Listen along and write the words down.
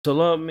So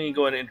let me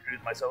go ahead and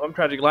introduce myself. I'm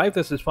Tragic Life.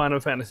 This is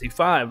Final Fantasy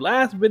V.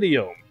 Last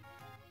video,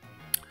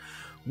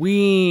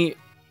 we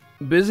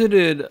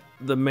visited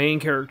the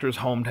main character's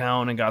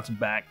hometown and got some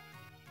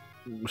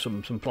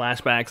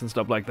flashbacks and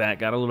stuff like that.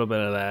 Got a little bit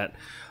of that.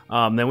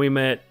 Then we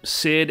met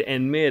Cid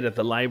and Mid at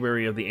the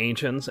Library of the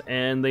Ancients,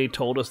 and they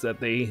told us that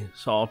they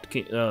saw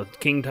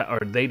or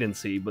they didn't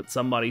see, but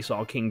somebody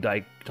saw King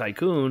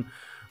Tycoon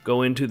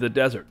go into the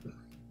desert,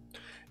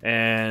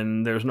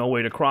 and there's no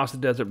way to cross the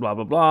desert. Blah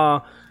blah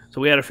blah. So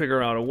we had to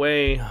figure out a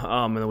way,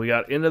 and then we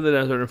got into the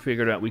desert and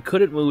figured out we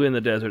couldn't move in the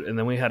desert, and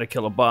then we had to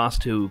kill a boss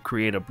to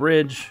create a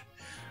bridge.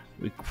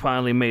 We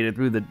finally made it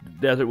through the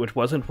desert, which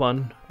wasn't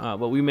fun,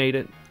 but we made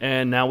it,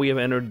 and now we have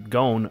entered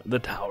Gohn, the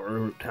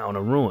town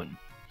of ruin.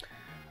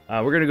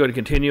 We're going to go to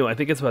continue. I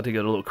think it's about to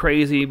get a little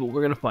crazy, but we're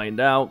going to find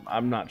out.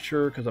 I'm not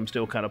sure, because I'm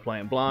still kind of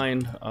playing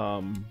blind.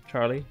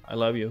 Charlie, I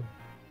love you.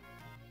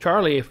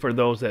 Charlie, for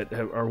those that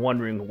are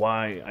wondering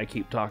why I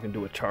keep talking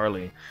to a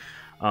Charlie,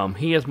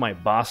 he is my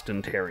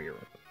Boston Terrier.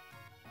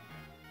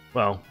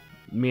 Well,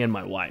 me and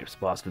my wife's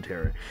Boston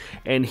Terrier.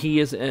 And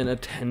he is an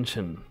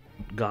attention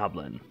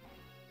goblin.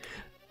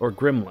 Or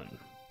gremlin.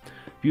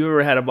 If you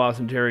ever had a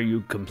Boston Terrier,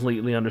 you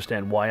completely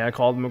understand why I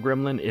call them a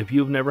gremlin. If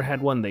you've never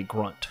had one, they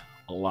grunt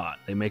a lot.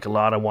 They make a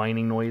lot of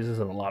whining noises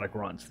and a lot of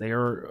grunts. They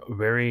are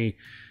very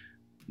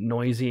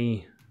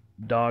noisy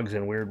dogs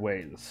in weird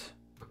ways.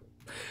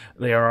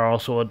 They are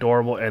also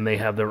adorable, and they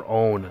have their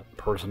own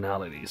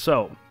personality.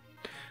 So,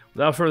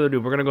 without further ado,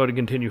 we're going to go to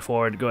continue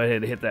forward. Go ahead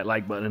and hit that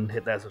like button,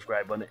 hit that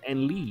subscribe button,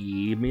 and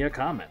leave me a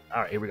comment.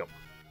 Alright, here we go.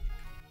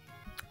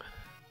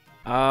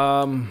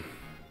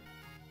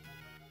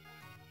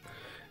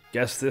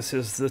 Guess this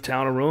is the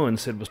town of ruin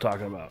Cid was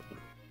talking about.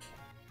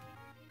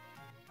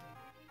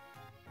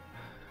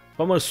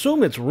 I'm going to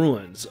assume it's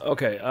ruins.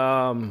 Okay,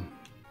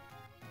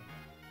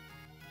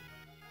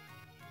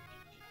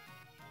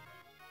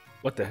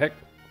 what the heck?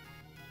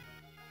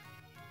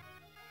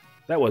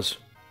 That was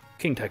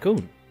King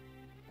Tycoon.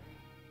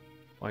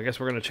 Well, I guess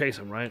we're going to chase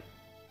him, right?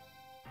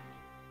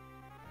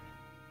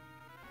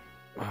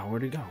 Wow,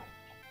 where'd he go?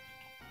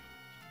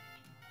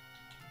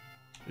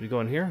 Did he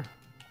go in here?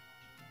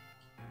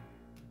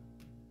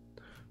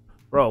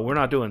 Bro, we're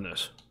not doing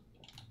this.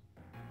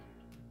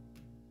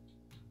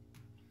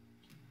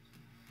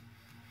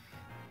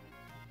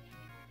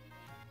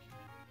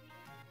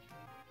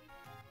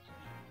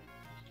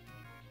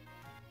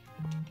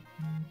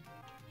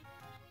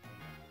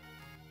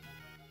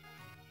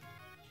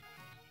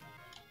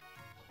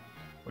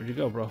 Where'd you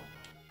go, bro?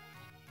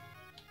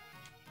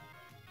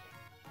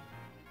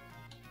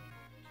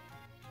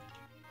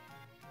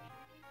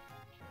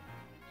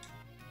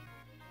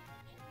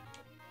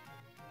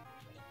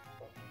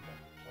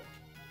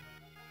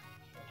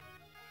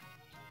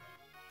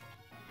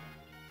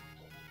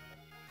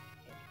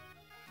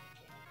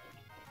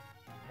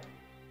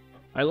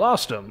 I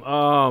lost him.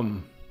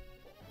 Oh,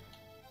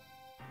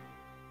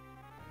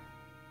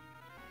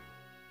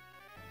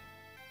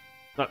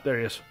 there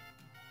he is.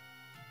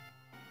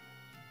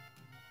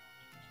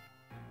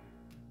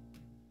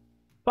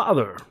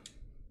 Father.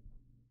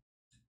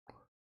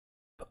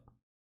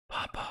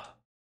 Papa.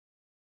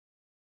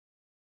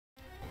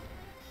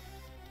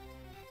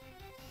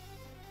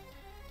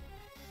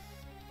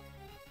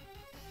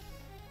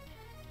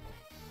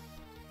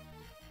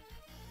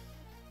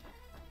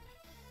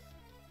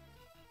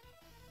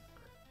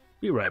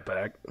 Be right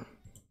back.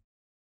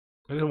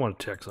 I didn't want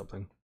to check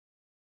something.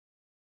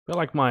 I feel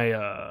like my,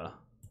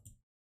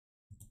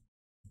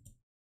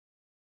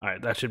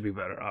 Alright, that should be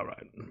better.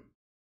 Alright.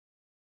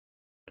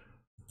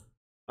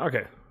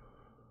 Okay.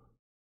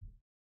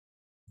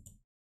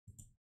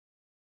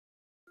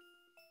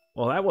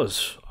 Well, that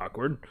was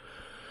awkward.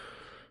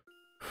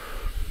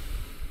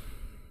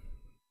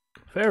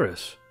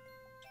 Ferris.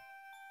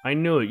 I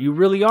knew it. You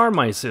really are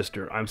my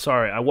sister. I'm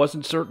sorry. I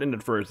wasn't certain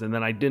at first, and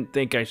then I didn't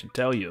think I should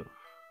tell you.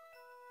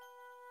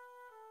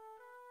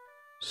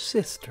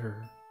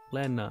 Sister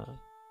Lena.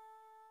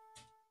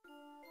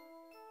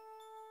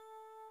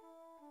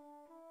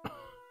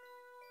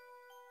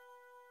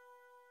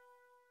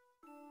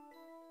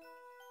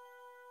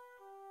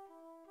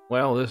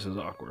 Well, this is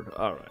awkward.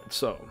 Alright,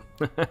 so.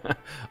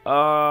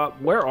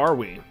 Where are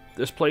we?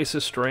 This place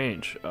is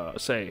strange.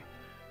 Say,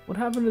 what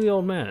happened to the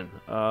old man?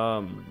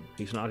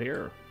 He's not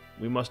here.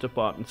 We must have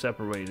fought and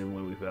separated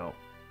when we fell.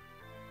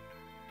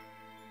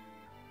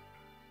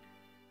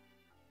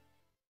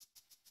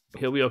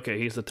 He'll be okay.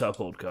 He's the tough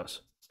old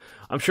cuss.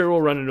 I'm sure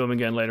we'll run into him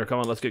again later. Come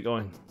on, let's get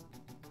going.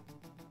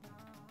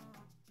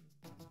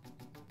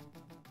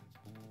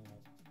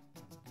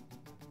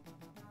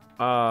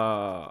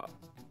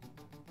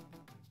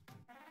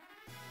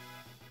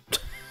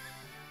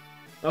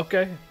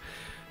 Okay.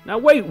 Now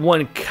wait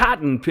one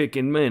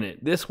cotton-picking minute.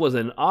 This was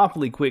an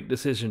awfully quick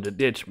decision to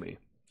ditch me.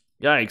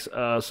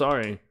 Yikes.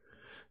 Sorry. It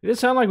didn't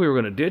sound like we were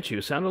going to ditch you.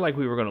 It sounded like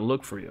we were going to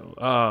look for you.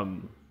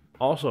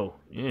 Also,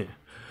 yeah.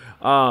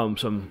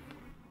 Some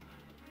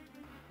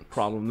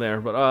problem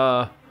there, but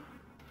I'll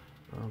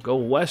go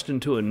west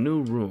into a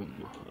new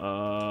room.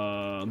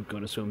 I'm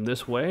gonna assume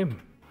this way.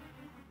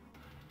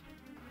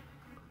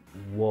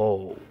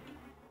 Whoa.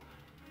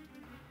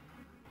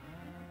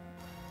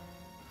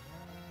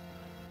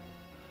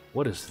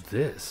 What is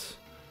this?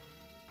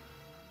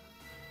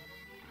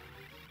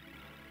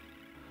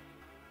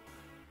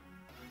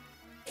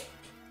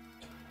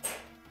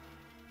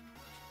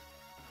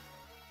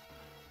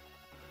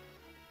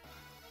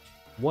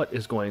 What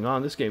is going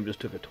on? This game just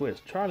took a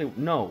twist. Charlie,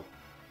 no.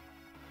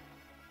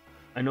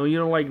 I know you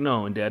don't like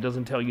no, and Dad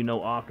doesn't tell you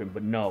no often,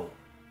 but no.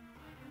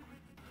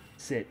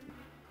 Sit.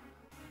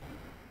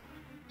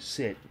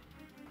 Sit.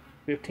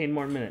 15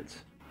 more minutes.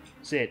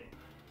 Sit.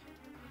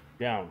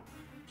 Down.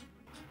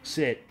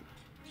 Sit.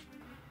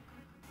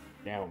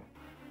 Down.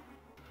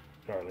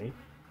 Charlie.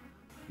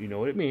 You know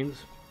what it means.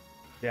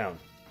 Down.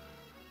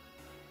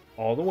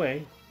 All the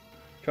way.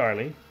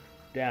 Charlie.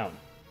 Down.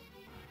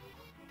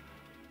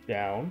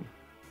 Down.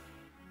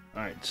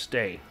 Alright,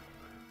 stay.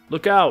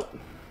 Look out!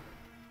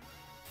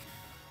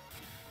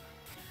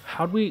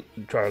 How'd we...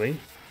 Charlie.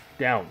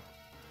 Down.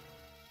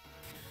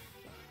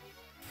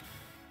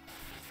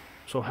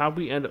 So how'd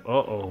we end...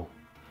 Uh-oh.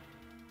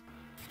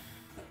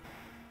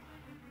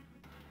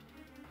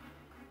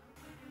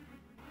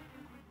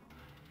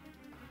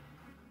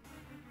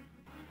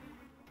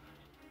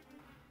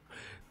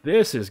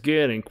 This is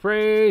getting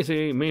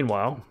crazy.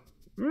 Meanwhile...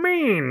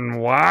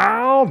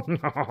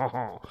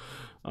 oh,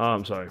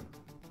 I'm sorry.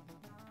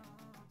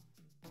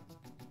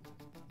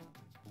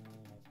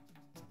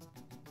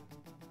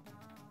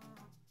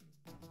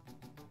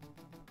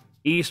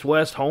 East,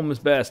 west, home is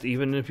best,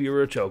 even if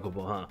you're a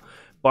chocobo, huh?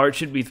 Bart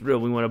should be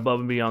thrilled we went above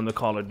and beyond the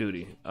Call of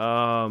Duty.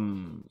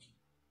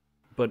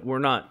 But we're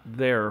not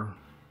there.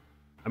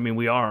 I mean,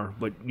 we are,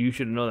 but you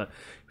should know that.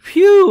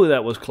 Phew,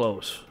 that was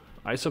close.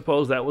 I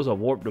suppose that was a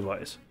warp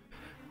device.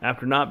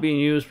 After not being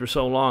used for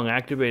so long,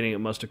 activating it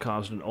must have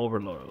caused an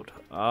overload.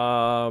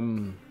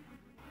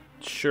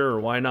 Sure,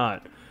 why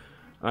not?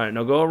 Alright,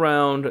 now go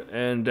around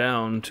and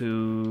down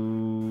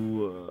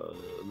to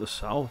the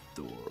south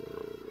door.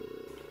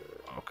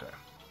 Okay.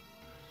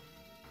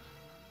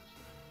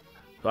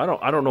 So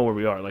I don't know where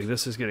we are. Like,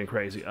 this is getting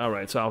crazy.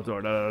 Alright, south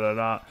door.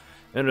 Da-da-da-da.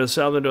 Enter the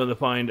southern door to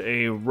find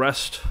a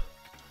rest.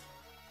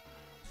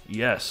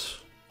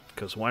 Yes.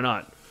 Because why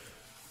not?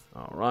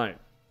 Alright.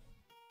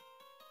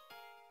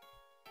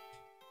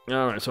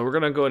 Alright, so we're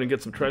going to go ahead and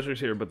get some treasures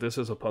here, but this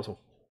is a puzzle.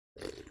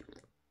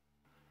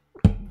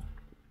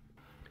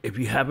 If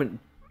you haven't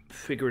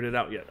figured it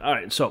out yet.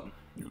 Alright, so...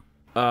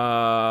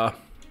 the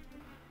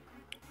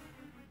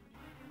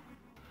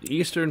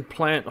eastern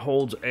plant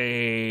holds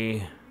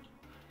a...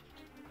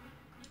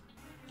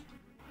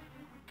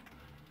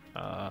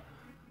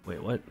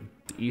 wait, what?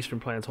 The eastern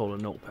plants hold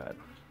a notepad.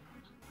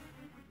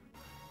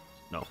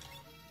 No.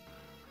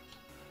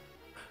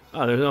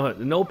 Oh, there's no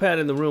notepad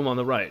in the room on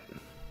the right.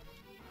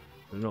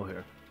 There's no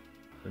here.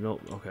 The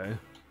note, okay.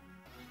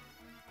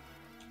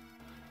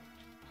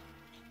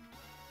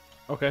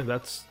 Okay,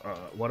 that's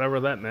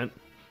whatever that meant.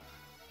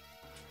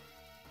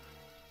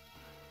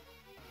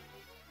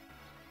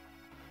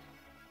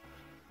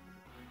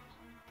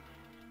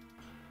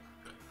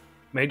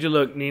 Made you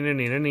look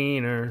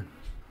neener.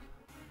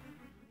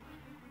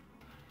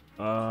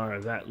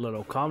 That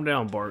little. Calm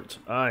down, Bart.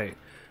 Aye.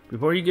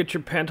 Before you get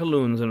your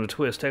pantaloons in a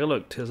twist, take a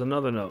look. 'Tis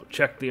another note.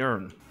 Check the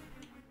urn.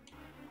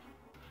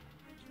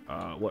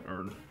 What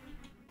urn?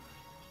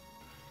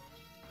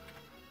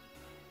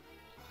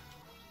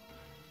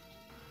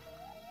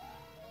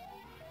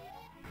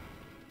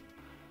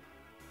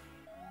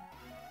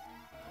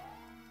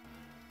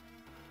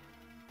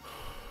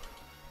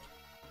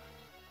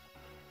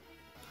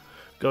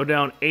 Go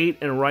down 8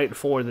 and right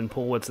 4, then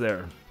pull what's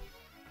there.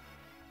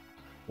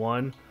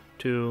 1,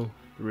 2,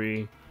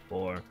 3,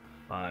 4,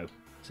 5,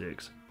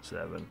 6,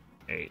 7,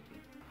 8.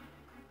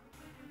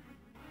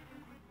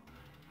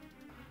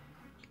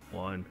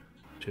 1,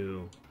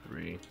 2,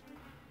 3.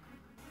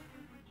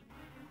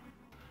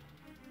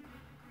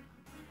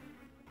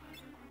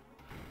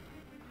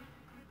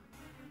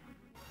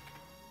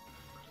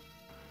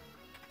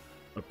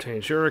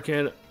 Obtain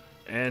shuriken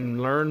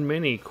and learn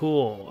mini.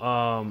 Cool.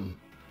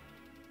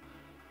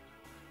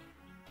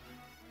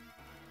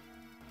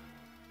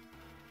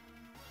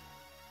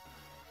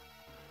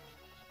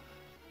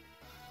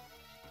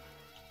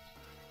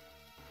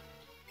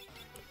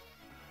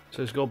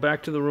 Says go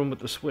back to the room with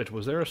the switch.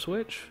 Was there a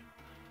switch?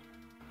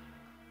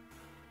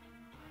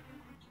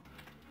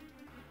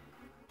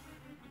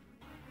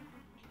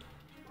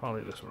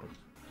 Probably this room.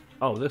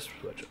 Oh, this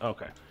switch.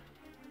 Okay.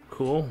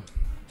 Cool.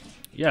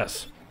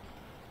 Yes.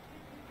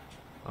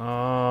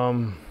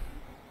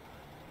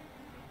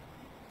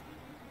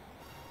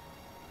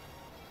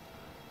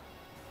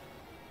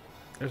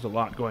 There's a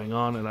lot going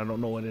on, and I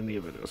don't know what any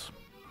of it is.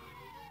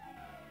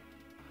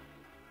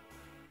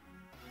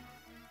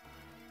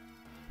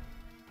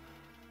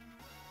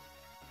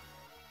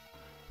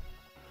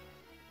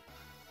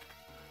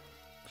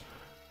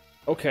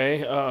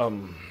 Okay,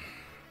 I'm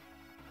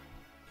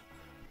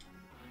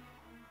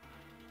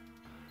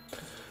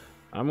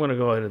gonna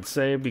go ahead and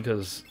save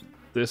because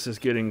this is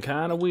getting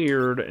kind of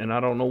weird and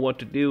I don't know what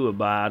to do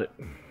about it.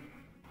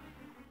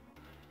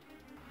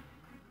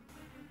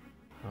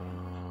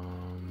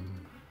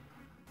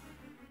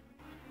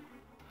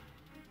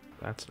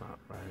 That's not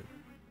right.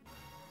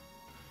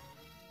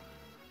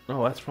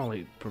 Oh, that's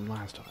probably from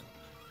last time.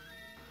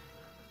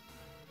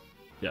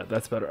 Yeah,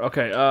 that's better.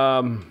 Okay,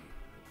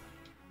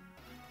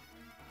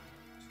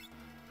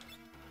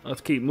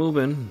 let's keep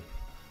moving.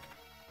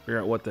 Figure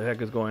out what the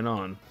heck is going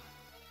on.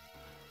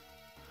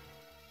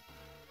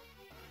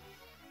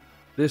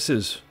 This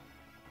is...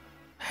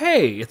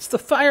 Hey, it's the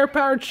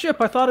fire-powered ship.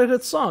 I thought it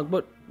had sunk,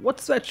 but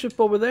what's that ship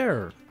over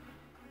there?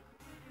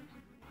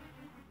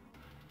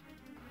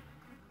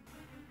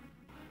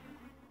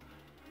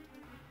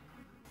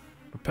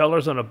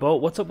 Propellers on a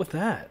boat? What's up with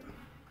that?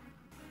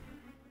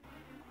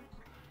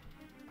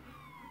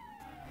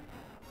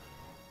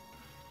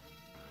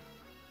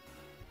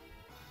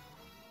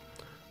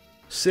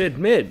 Cid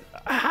Mid.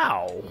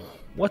 Ow!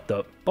 What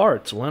the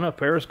farts? Lena,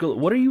 Paris,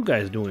 what are you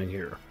guys doing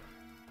here?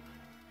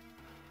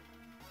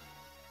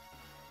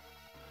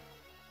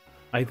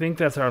 I think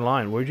that's our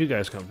line. Where'd you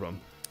guys come from?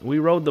 We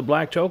rode the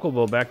Black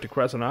Chocobo back to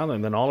Crescent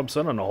Island, then all of a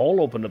sudden a hole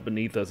opened up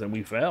beneath us and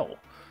we fell.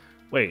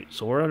 Wait,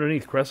 so we're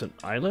underneath Crescent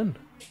Island?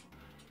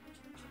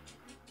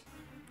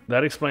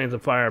 That explains the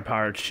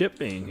fire-powered ship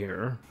being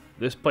here.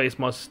 This place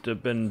must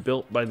have been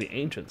built by the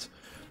ancients.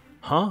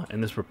 Huh?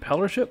 And this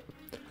propeller ship?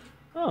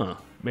 Huh.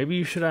 Maybe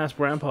you should ask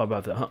Grandpa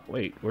about that. Huh?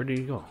 Wait, where did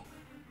he go?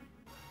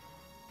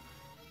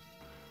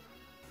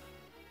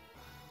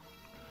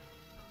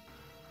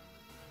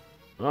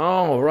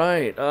 All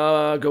right.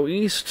 Go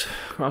east.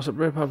 Cross the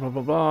bridge. Blah, blah,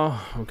 blah,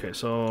 blah. Okay,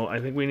 so I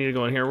think we need to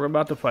go in here. We're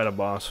about to fight a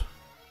boss.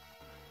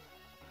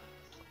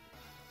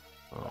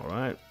 All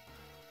right.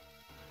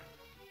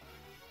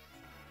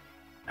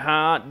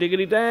 Hot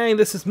diggity dang,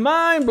 this is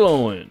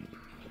mind-blowing.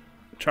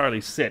 Charlie,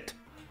 sit.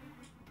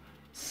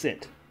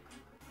 Sit.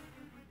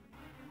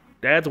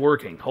 Dad's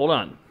working. Hold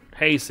on.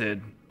 Hey,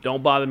 Cid.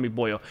 Don't bother me,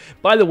 boyo.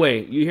 By the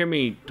way, you hear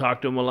me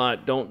talk to him a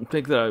lot. Don't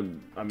think that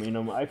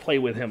I play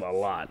with him a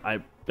lot.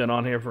 I've been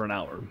on here for an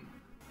hour.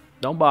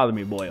 Don't bother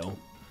me, boyo.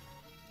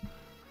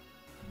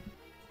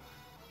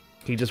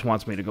 He just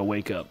wants me to go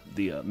wake up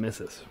the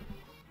missus,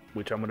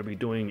 which I'm going to be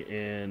doing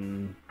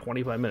in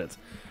 25 minutes.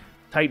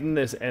 Tighten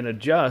this and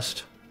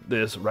adjust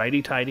this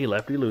righty-tighty,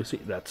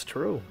 lefty-loosey. That's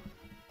true.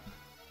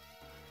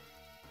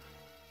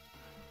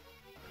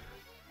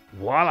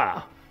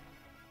 Voila!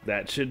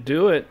 That should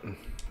do it.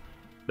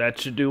 That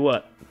should do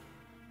what?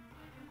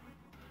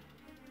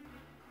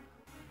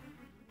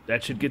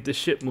 That should get this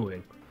ship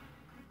moving.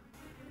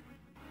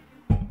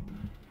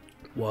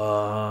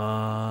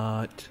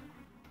 What?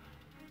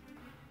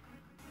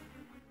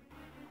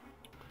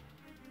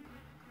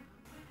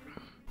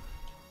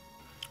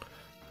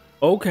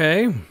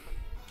 Okay.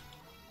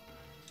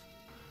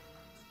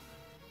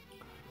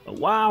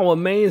 Wow,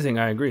 amazing.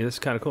 I agree. This is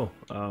kind of cool.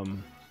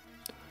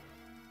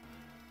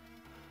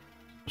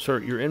 Sir,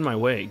 you're in my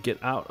way.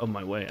 Get out of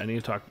my way. I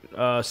need to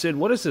talk. Cid,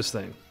 what is this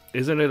thing?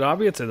 Isn't it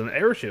obvious? It's an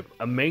airship.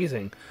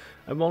 Amazing.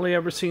 I've only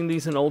ever seen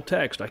these in old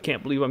text. I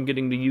can't believe I'm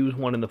getting to use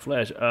one in the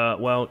flesh.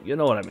 Well, you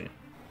know what I mean.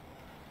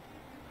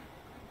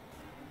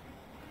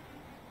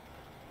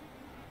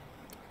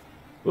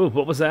 Ooh,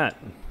 what was that?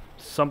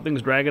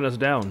 Something's dragging us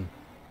down.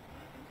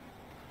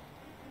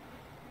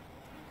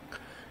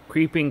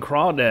 Creeping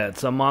crawdad.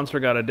 Some monster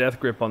got a death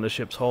grip on the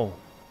ship's hull.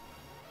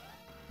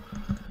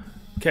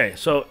 Okay,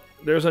 so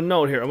there's a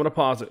note here. I'm going to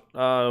pause it.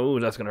 Ooh,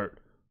 that's going to hurt.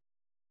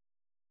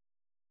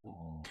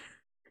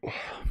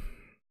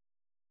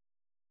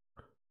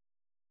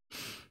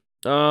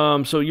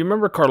 So you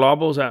remember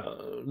Carlabo's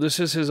this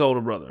is his older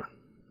brother.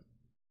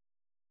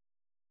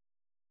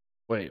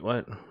 Wait,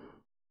 what?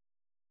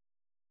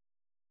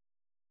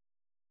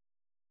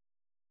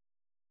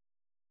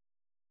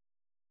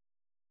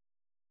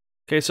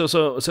 Okay,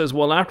 so it says,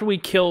 well, after we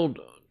killed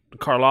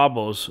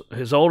Carlabo's,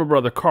 his older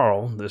brother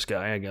Carl, this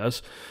guy, I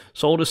guess,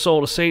 sold his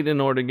soul to Satan in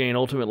order to gain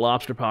ultimate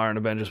lobster power and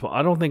avenge his. Well,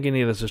 I don't think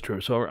any of this is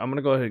true, so I'm going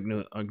to go ahead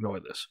and ignore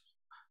this.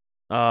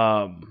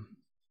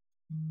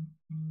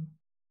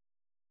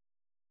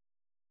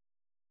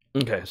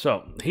 Okay,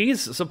 so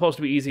he's supposed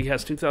to be easy. He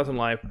has 2,000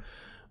 life.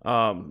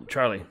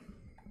 Charlie,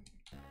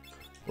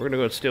 we're going to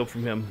go steal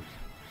from him.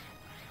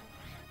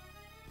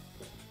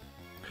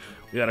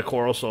 We got a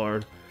coral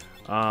sword.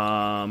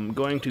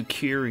 Going to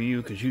cure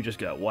you because you just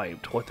got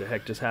wiped. What the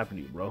heck just happened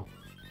to you, bro?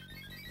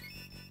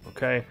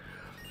 Okay.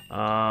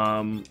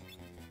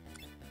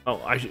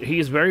 He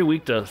is very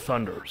weak to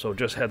thunder, so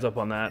just heads up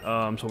on that.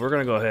 So we're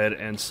gonna go ahead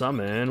and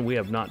summon. We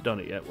have not done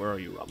it yet. Where are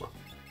you, Ramuh?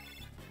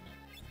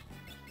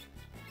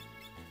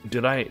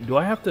 Do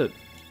I have to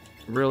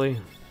really?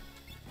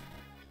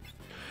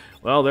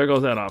 Well, there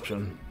goes that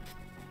option.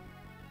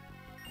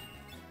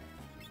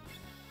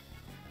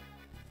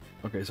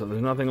 Okay, so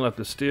there's nothing left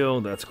to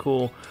steal. That's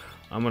cool.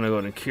 I'm going to go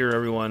ahead and cure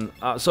everyone.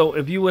 So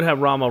if you would have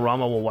Ramuh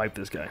will wipe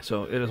this guy.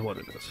 So it is what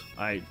it is.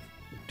 I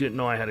didn't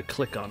know I had to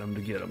click on him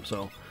to get him.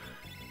 So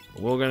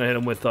we're going to hit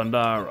him with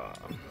Thunder.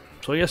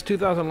 So he has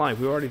 2,000 life.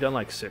 We've already done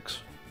like 6.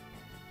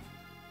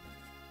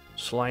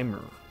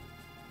 Slimer.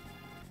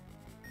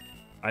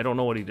 I don't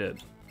know what he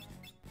did.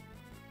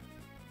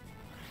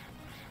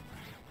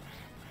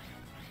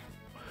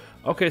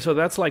 Okay, so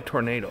that's like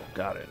Tornado.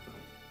 Got it.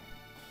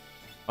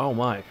 Oh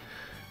my.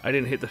 I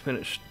didn't hit the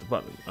finish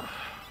button. Ugh.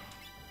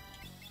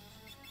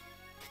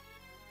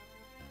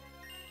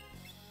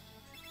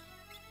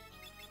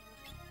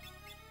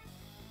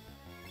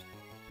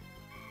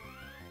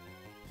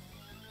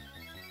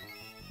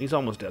 He's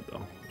almost dead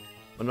though.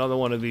 Another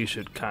one of these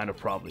should kind of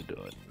probably do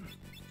it.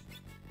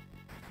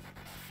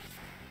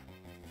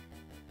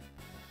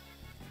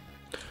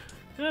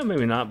 Yeah,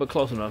 maybe not, but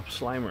close enough.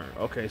 Slimer.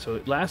 Okay, so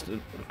it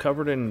lasted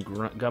covered in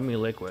gummy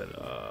liquid.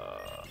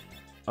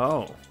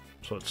 Oh,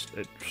 so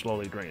it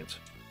slowly drains.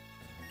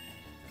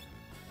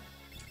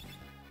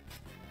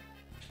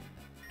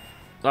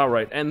 All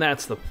right, and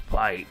that's the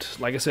fight.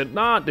 Like I said,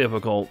 not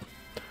difficult.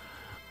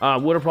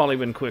 Would have probably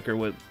been quicker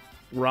with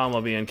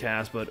Ramuh being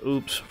cast, but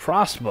oops,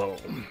 Frostbow.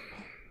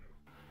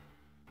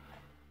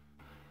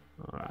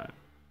 All right.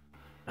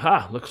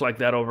 Ha! Looks like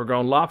that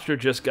overgrown lobster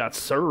just got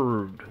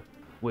served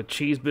with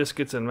cheese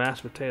biscuits and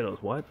mashed potatoes.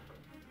 What?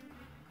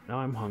 Now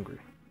I'm hungry.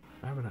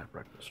 I haven't had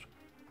breakfast.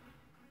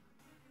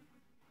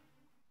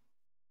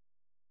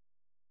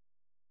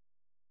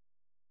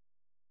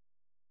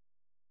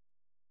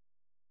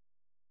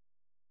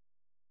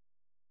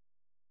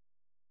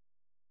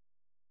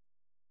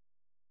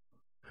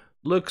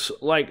 Looks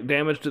like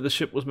damage to the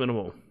ship was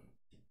minimal.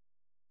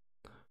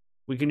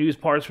 We can use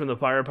parts from the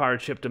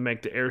fire-powered ship to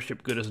make the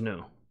airship good as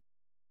new.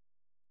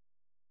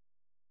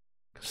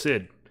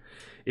 Cid,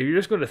 if you're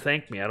just going to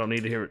thank me, I don't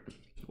need to hear it.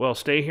 Well,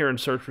 stay here and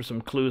search for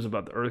some clues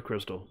about the Earth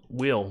Crystal.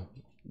 Will,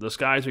 the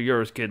skies are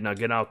yours, kid. Now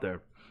get out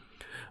there.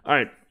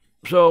 Alright,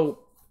 so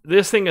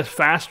this thing is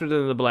faster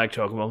than the Black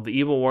Chocobo, the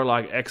evil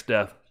warlock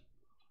X-Death.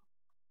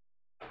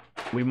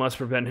 We must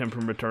prevent him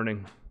from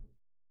returning.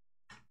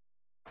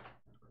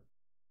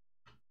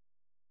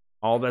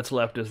 All that's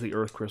left is the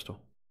Earth Crystal.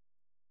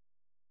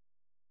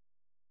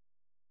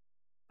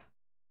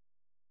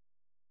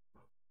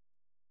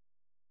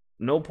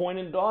 No point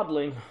in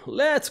dawdling.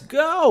 Let's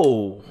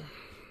go!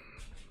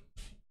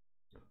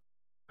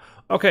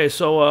 Okay,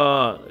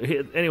 so,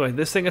 anyway,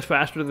 this thing is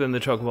faster than the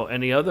Chocobo,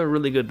 and the other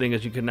really good thing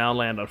is you can now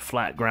land on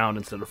flat ground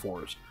instead of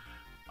forest.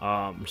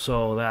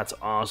 So that's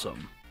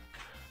awesome.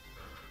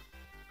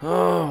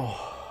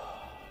 Oh.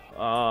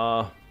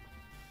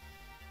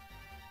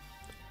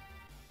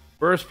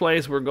 First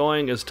place we're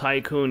going is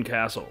Tycoon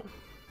Castle.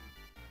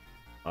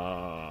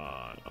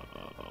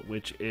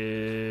 Which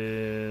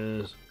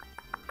is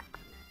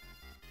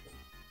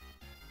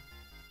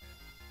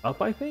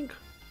up, I think?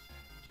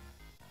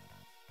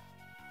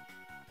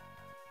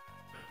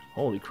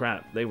 Holy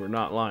crap, they were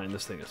not lying.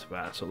 This thing is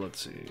fast, so let's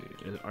see.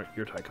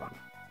 Your Tycoon.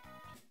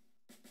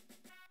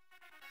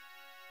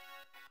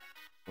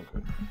 Okay.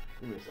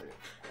 Give me a second.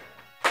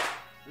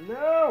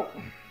 No!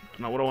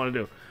 Not what I want to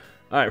do.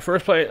 Alright,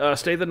 first play,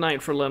 stay the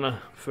night for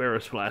Lena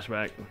Ferris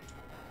flashback.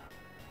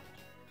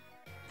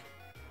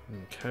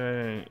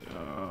 Okay.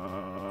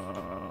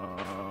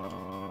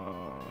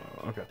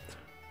 Okay.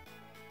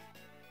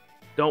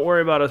 Don't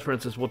worry about us,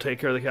 Princess. We'll take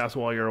care of the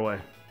castle while you're away.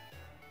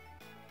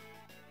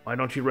 Why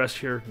don't you rest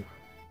here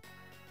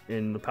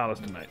in the palace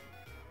tonight?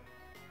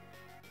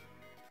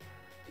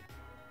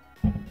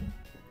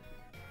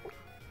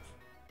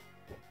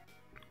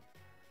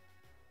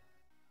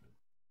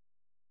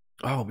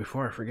 Oh,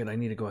 before I forget, I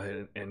need to go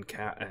ahead and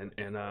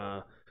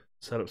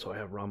set up so I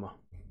have Ramuh.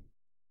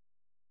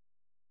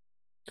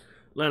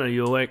 Lena,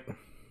 you awake?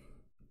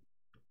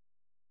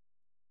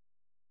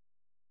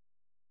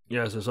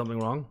 Yeah, is there something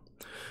wrong?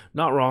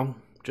 Not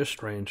wrong, just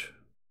strange.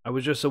 I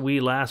was just a wee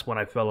lass when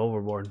I fell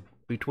overboard.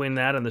 Between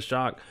that and the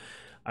shock,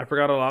 I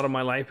forgot a lot of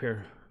my life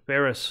here.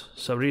 Ferris,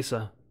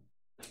 Sarisa.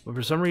 But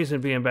for some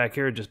reason, being back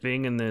here, just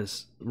being in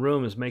this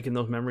room is making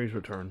those memories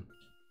return.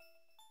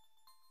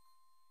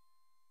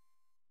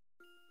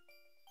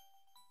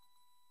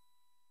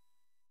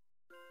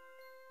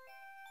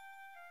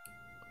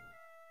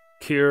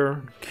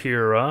 Kira,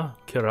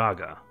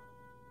 Kiraga.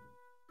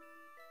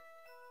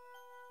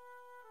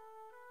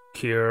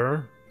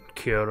 Kira,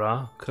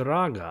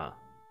 Kiraga.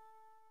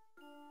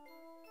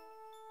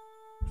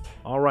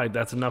 Alright,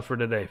 that's enough for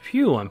today.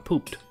 Phew, I'm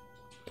pooped.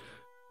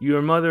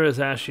 Your mother has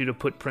asked you to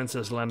put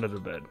Princess Lena to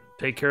bed.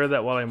 Take care of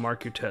that while I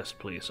mark your test,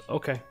 please.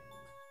 Okay.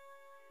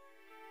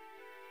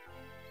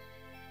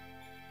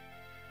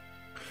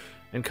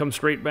 And come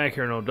straight back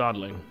here, no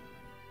dawdling.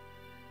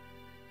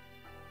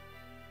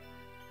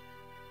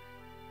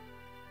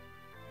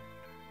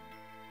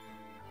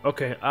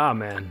 Okay,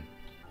 man.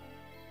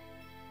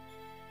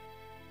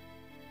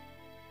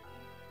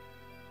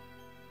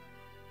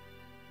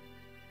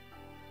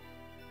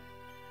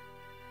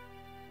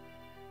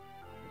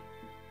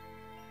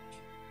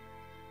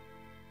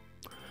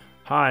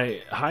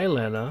 Hi,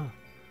 Lena.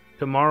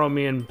 Tomorrow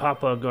me and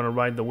Papa are gonna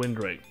ride the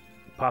Windrake.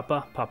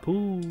 Papa?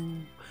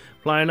 Papu.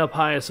 Flying up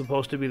high is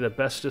supposed to be the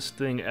bestest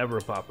thing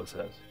ever, Papa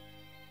says.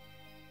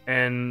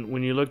 And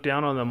when you look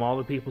down on them, all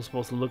the people are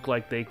supposed to look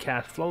like they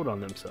cast float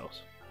on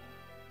themselves.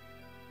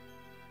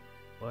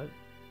 What?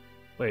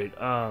 Wait,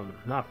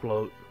 not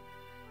float.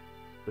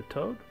 The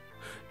toad?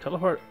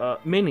 Teleport,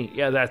 mini.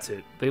 Yeah, that's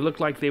it. They look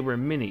like they were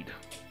minied.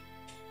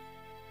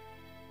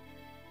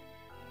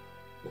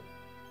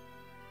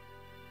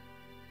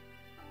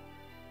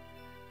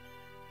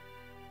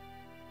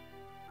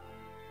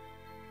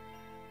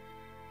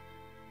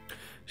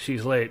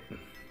 She's late.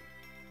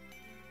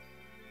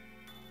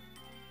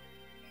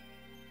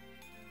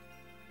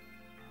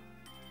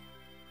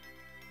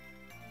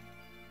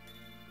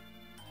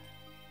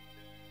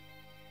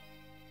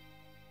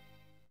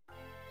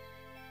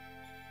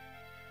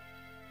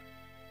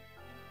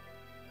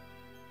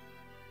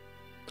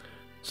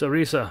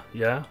 Sarisa,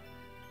 yeah?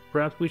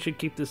 Perhaps we should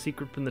keep this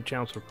secret from the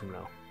Chancellor from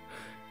now.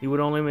 He would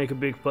only make a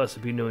big fuss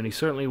if he knew, and he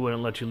certainly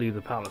wouldn't let you leave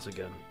the palace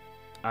again.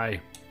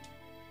 It's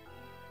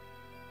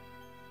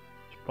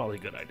probably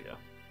a good idea.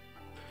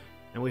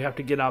 And we have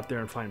to get out there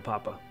and find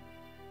Papa.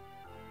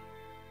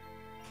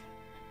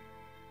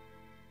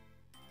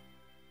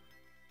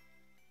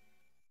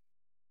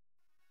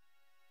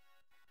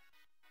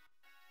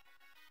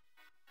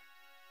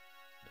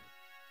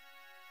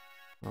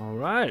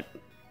 Alright.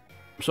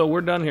 So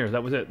we're done here.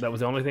 That was it. That was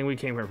the only thing we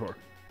came here for.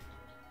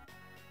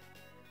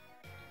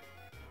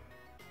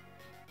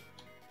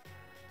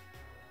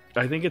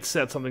 I think it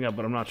set something up,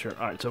 but I'm not sure.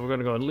 Alright, so we're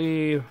gonna go and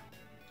leave.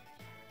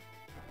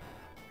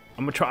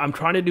 I'm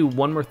trying to do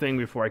one more thing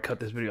before I cut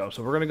this video off.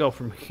 So we're gonna go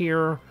from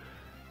here,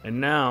 and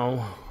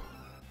now.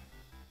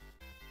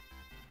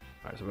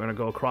 Alright, so we're gonna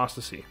go across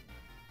the sea.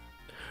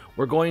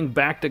 We're going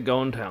back to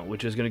Gohn Town,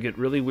 which is gonna get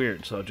really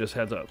weird, so just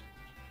heads up.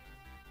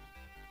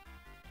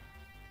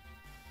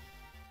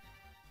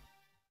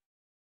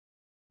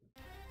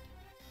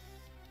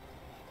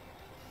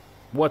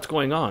 What's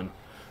going on?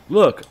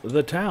 Look,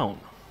 the town.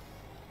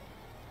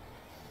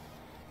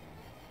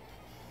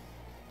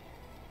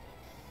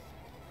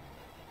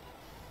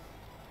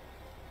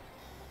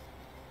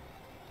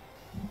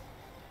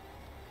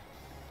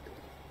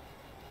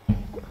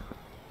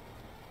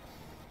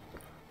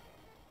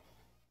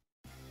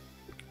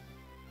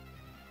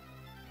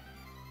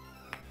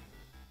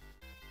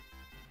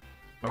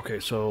 Okay,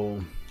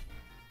 so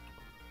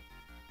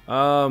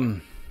oh,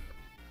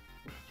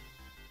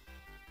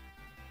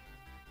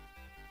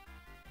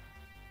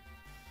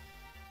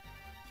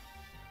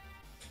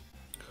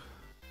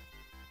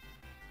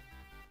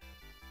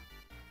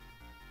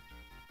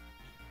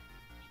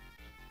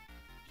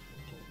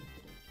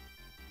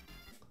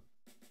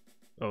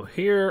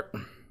 here.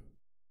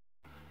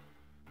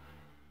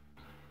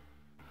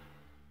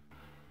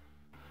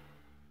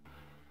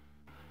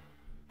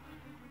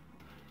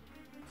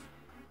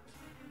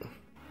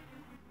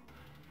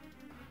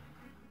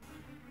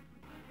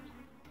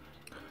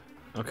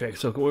 Okay,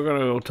 so we're gonna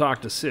go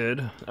talk to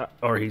Cid,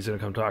 or he's gonna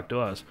come talk to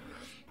us.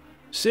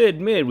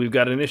 Cid, Mid, we've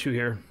got an issue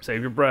here.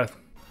 Save your breath,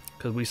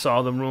 because we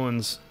saw the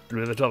ruins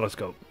through the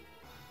telescope.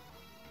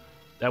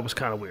 That was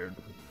kind of weird.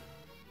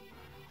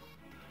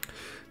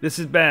 This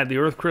is bad. The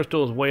Earth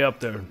Crystal is way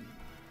up there.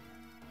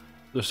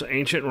 The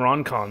ancient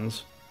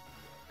Roncons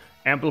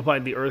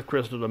amplified the Earth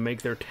Crystal to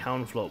make their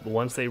town float, but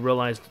once they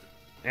realized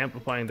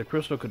amplifying the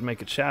crystal could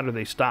make it shatter,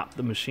 they stopped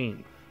the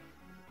machine.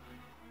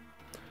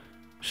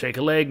 Shake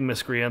a leg,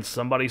 miscreants.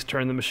 Somebody's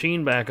turned the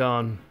machine back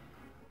on.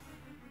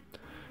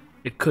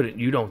 It couldn't.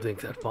 You don't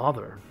think that,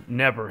 Father?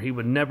 Never. He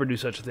would never do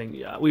such a thing.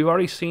 Yeah, we've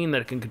already seen that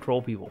it can control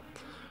people.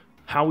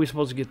 How are we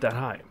supposed to get that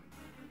high?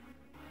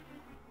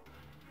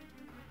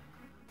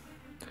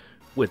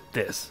 With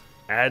this.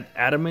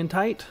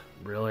 Adamantite?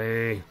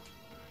 Really?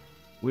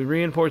 We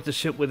reinforce the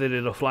ship with it,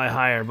 it'll fly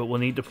higher, but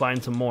we'll need to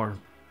find some more.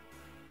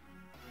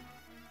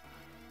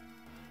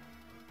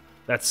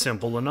 That's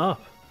simple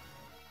enough.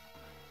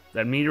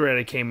 That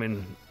meteorite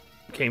came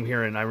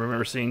here, and I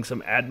remember seeing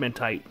some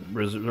adamantite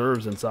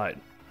reserves inside.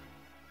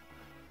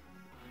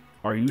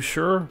 Are you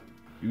sure?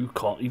 You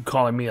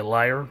calling me a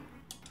liar?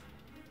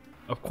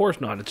 Of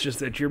course not. It's just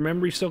that your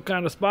memory's still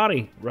kind of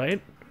spotty,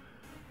 right?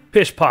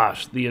 Pish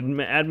posh. The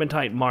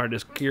adamantite mart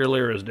is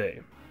clear as day.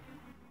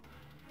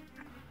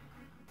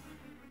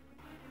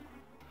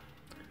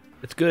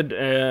 It's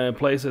good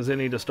place as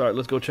any to start.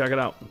 Let's go check it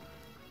out.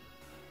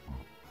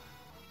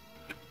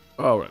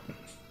 All right,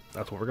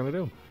 that's what we're gonna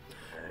do.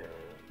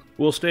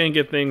 We'll stay and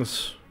get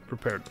things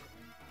prepared.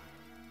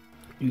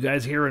 You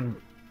guys here and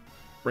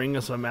bring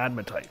us some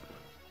adamantite.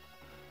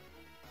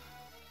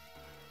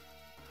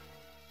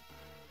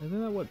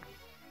 Isn't that what?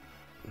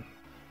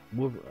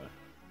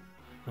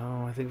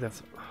 No, I think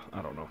that's.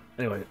 I don't know.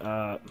 Anyway,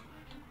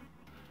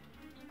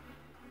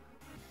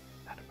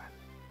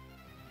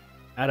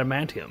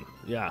 adamantium.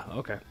 Yeah.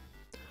 Okay.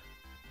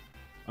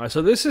 All right.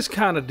 So this is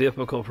kind of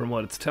difficult from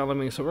what it's telling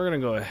me. So we're gonna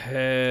go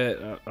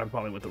ahead. I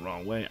probably went the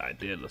wrong way. I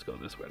did. Let's go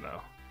this way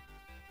now.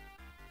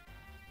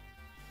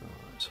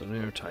 So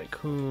near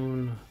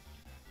Tycoon.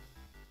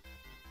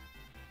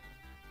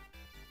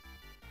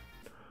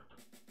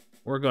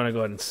 We're gonna go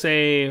ahead and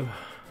save.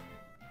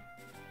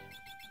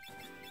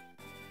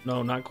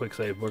 No, not quick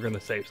save. We're gonna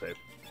save.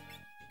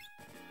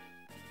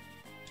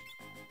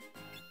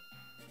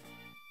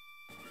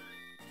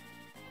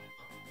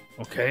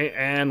 Okay,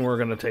 and we're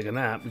gonna take a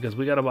nap because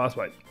we got a boss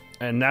fight,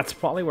 and that's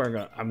probably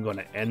where I'm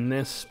gonna end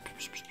this.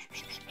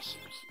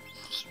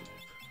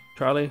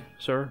 Charlie,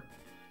 sir,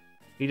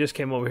 he just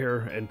came over here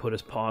and put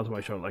his paws on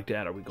my shoulder. Like,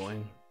 Dad, are we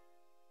going?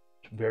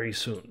 Very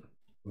soon,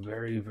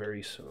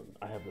 very soon.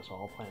 I have this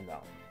all planned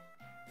out.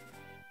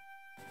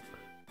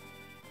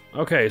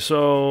 Okay,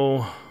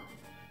 so...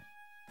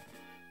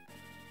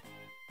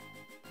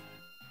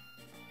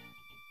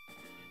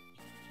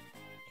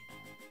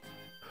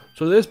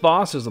 So this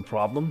boss is the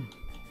problem.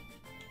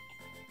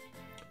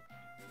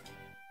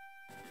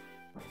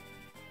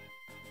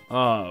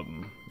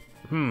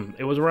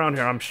 It was around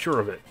here, I'm sure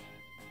of it.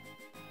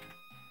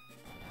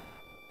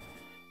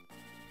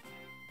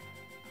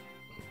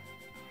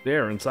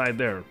 There, inside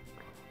there.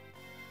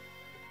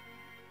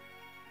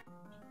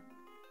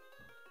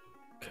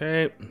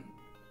 Okay.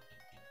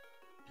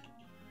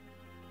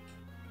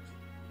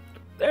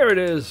 There it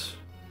is.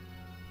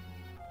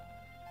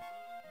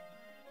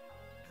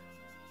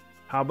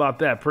 How about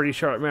that? Pretty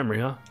sharp memory,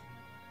 huh?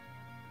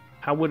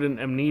 How would an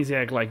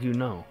amnesiac like you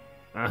know?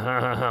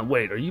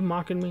 Wait, are you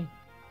mocking me?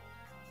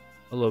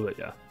 A little bit,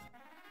 yeah.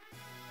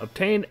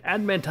 Obtained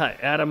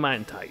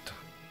adamantite.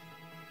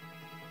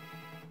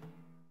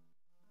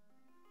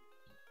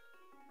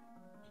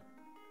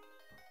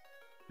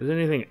 Is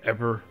anything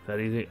ever that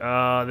easy?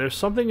 There's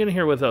something in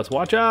here with us.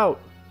 Watch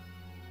out!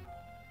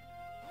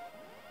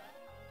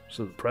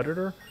 So the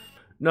predator?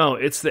 No,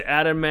 it's the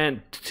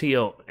adamantoise.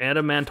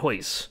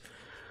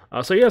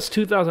 So he has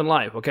 2,000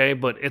 life, okay?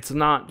 But it's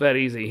not that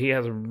easy. He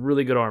has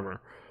really good armor.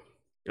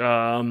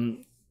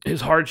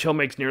 His hard shell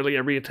makes nearly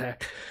every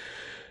attack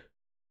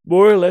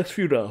more or less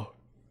futile.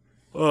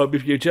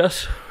 If you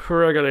adjust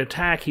for an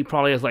attack, he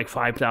probably has like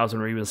 5,000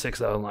 or even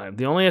 6,000 life.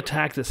 The only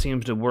attack that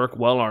seems to work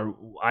well are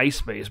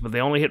ice-based, but they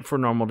only hit for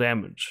normal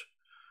damage.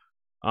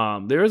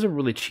 There is a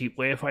really cheap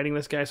way of fighting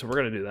this guy, so we're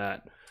going to do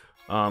that.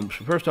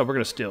 First off, we're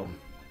going to steal.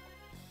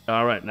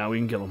 Alright, now we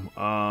can kill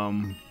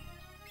him.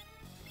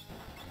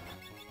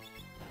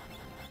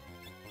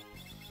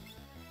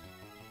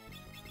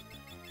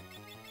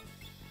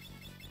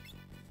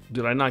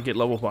 Did I not get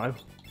level 5?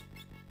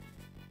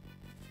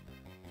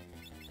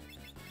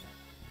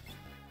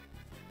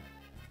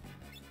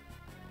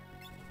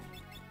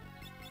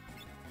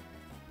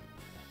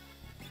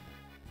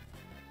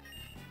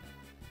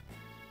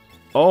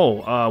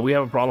 Oh, we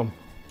have a problem.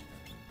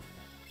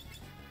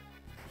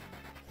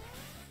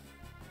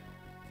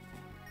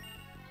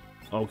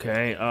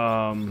 Okay,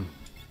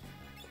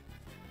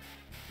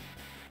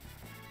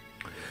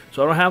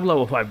 so I don't have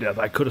level 5 death.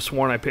 I could have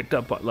sworn I picked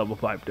up level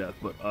 5 death,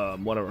 but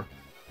whatever.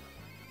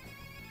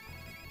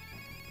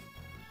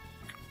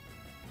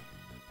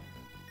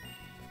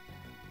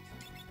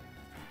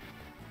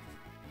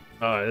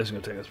 Alright, this is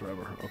gonna take us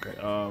forever. Okay,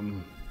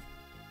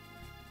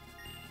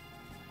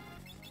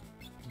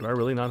 do I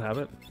really not have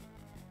it?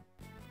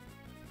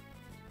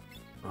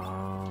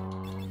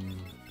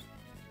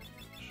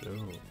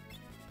 Shoot.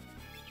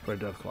 Spray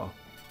Death Claw.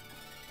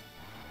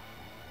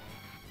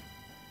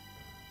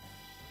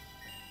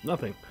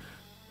 Nothing.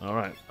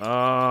 Alright,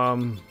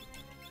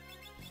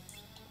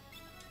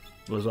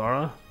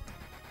 Lazara?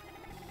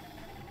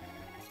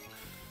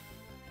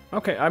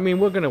 Okay, I mean,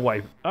 we're gonna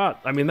wipe.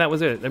 I mean, that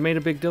was it. They made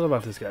a big deal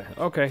about this guy.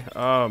 Okay,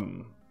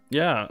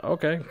 yeah,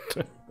 okay.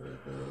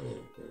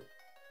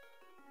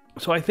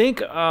 So I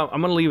think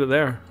I'm gonna leave it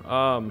there.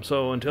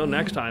 So until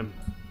next time.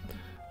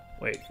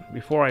 Wait,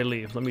 before I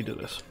leave, let me do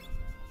this.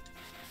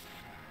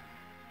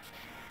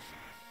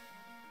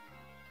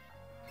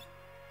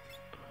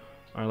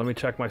 Alright, let me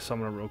check my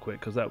summoner real quick,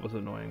 because that was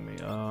annoying me.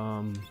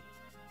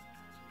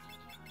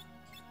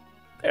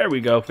 There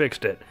we go,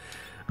 fixed it.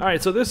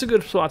 Alright, so this is a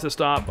good spot to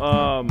stop.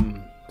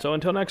 So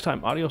until next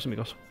time, adios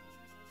amigos.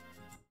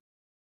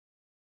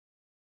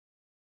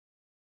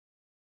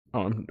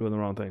 Oh, I'm doing the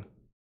wrong thing.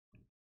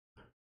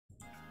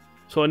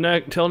 So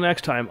until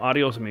next time,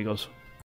 adios amigos.